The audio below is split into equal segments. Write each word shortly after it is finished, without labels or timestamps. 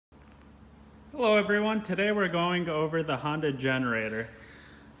Hello everyone, today we're going over the Honda generator.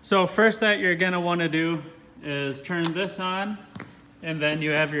 So first that you're going to want to do is turn this on, and then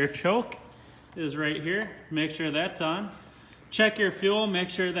you have your choke is right here. Make sure that's on. Check your fuel, make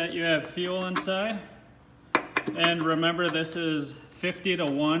sure that you have fuel inside. And remember, this is 50 to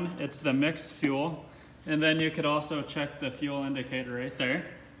 1, it's the mixed fuel. And then you could also check the fuel indicator right there.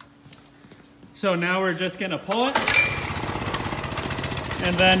 So now we're just going to pull it.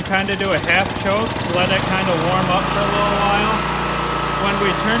 And then kind of do a half choke, let it kind of warm up for a little while. When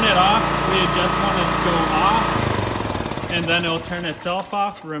we turn it off, we just want it to go off, and then it'll turn itself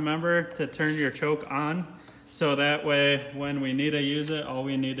off. Remember to turn your choke on, so that way when we need to use it, all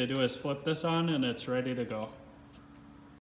we need to do is flip this on and it's ready to go.